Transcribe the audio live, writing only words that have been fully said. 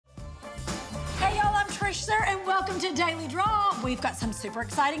Trish, sir, and welcome to Daily Draw. We've got some super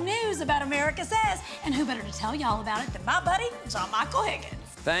exciting news about America Says, and who better to tell y'all about it than my buddy, John Michael Higgins.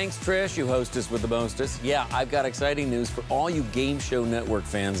 Thanks, Trish. You hostess with the mostest. Yeah, I've got exciting news for all you Game Show Network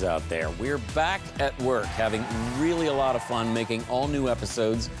fans out there. We're back at work, having really a lot of fun making all new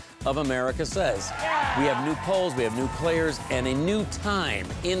episodes of America Says. We have new polls, we have new players, and a new time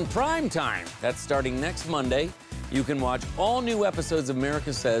in prime time. That's starting next Monday. You can watch all new episodes of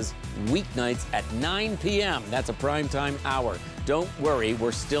America Says weeknights at 9 p.m. That's a prime time hour. Don't worry,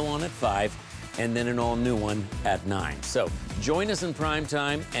 we're still on at 5. And then an all-new one at 9. So join us in prime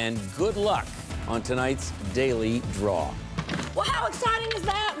time, and good luck on tonight's Daily Draw. Well, how exciting is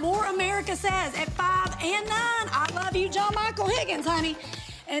that? More America Says at 5 and 9. I love you, John Michael Higgins, honey.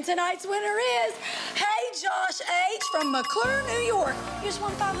 And tonight's winner is, hey, Josh H. from McClure, New York. You just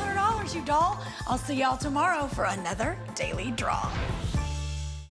won $500, you doll. I'll see y'all tomorrow for another Daily Draw.